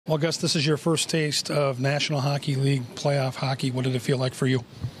Well, Gus, this is your first taste of National Hockey League playoff hockey. What did it feel like for you?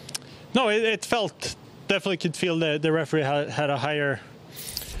 No, it felt, definitely could feel the referee had a higher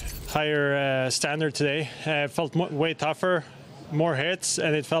standard today. It felt way tougher, more hits,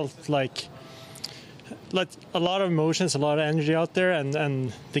 and it felt like a lot of emotions, a lot of energy out there,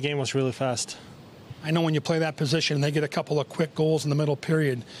 and the game was really fast. I know when you play that position and they get a couple of quick goals in the middle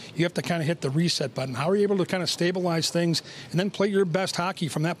period, you have to kind of hit the reset button. How are you able to kind of stabilize things and then play your best hockey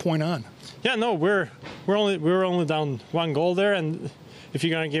from that point on? Yeah, no, we were only down one goal there, and if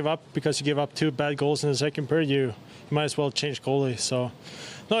you're going to give up because you give up two bad goals in the second period, you might as well change goalie. So,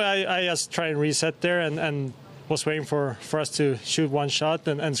 no, I just try and reset there and was waiting for us to shoot one shot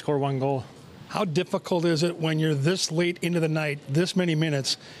and score one goal. How difficult is it when you're this late into the night, this many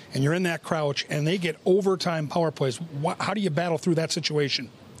minutes, and you're in that crouch, and they get overtime power plays? How do you battle through that situation?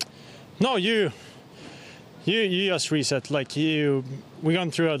 No, you just reset. We've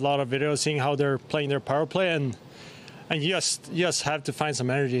gone through a lot of videos seeing how they're playing their power play, and you just have to find some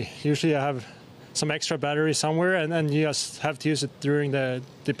energy. Usually I have some extra battery somewhere, and you just have to use it during the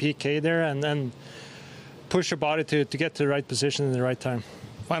PK there, and then push your body to get to the right position in the right time.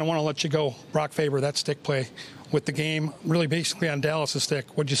 I don't want to let you go. Brock Faber, that stick play with the game, really basically on Dallas'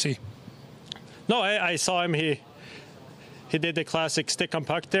 stick. What'd you see? No, I saw him. He did the classic stick on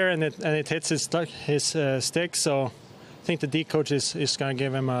puck there, and it hits his stick. So I think the D coach is going to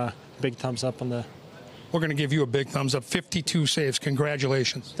give him a big thumbs up on the. We're going to give you a big thumbs up. 52 saves.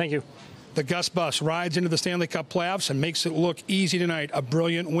 Congratulations. Thank you. The Gus Bus rides into the Stanley Cup playoffs and makes it look easy tonight. A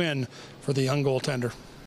brilliant win for the young goaltender.